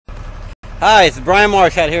Hi, it's Brian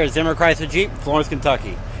Marsh out here at Zimmer Chrysler Jeep, Florence,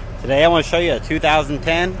 Kentucky. Today I want to show you a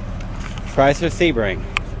 2010 Chrysler Sebring.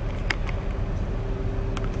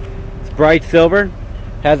 It's bright silver,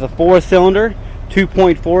 has a 4-cylinder,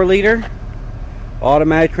 2.4 liter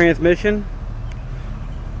automatic transmission,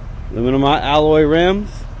 aluminum alloy rims.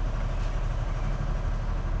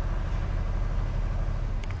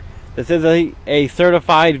 This is a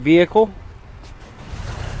certified vehicle,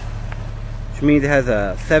 which means it has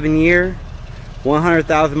a 7-year,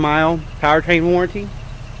 100,000 mile powertrain warranty.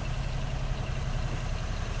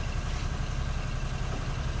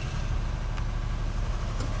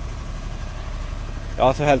 It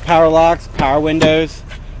also has power locks, power windows,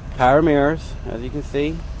 power mirrors, as you can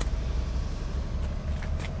see.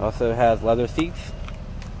 Also has leather seats,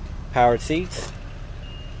 powered seats.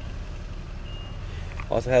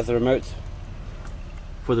 Also has the remotes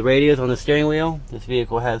for the radios on the steering wheel. This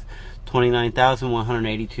vehicle has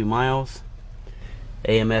 29,182 miles.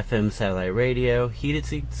 AM/FM satellite radio, heated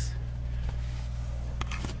seats.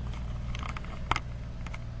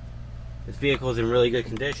 This vehicle is in really good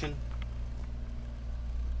condition.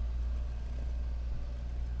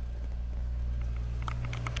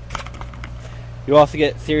 You also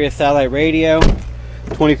get Sirius satellite radio,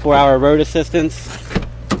 24-hour road assistance.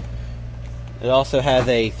 It also has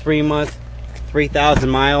a 3-month, 3,000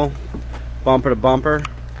 mile bumper to bumper.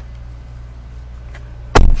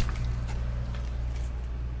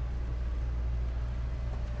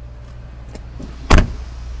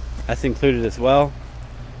 That's included as well.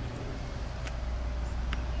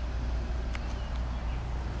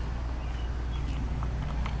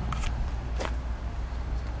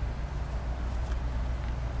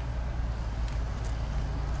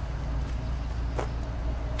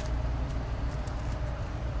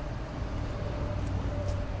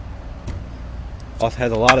 Also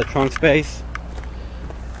has a lot of trunk space.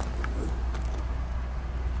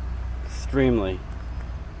 Extremely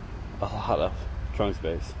a lot of trunk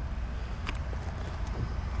space.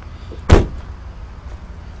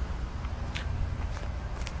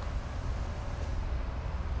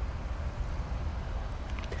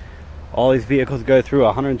 All these vehicles go through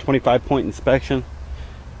a 125-point inspection.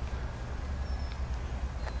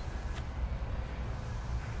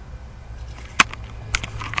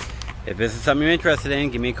 If this is something you're interested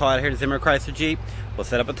in, give me a call out here to Zimmer Chrysler Jeep. We'll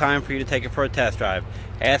set up a time for you to take it for a test drive.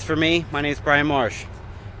 As for me, my name is Brian Marsh.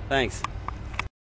 Thanks.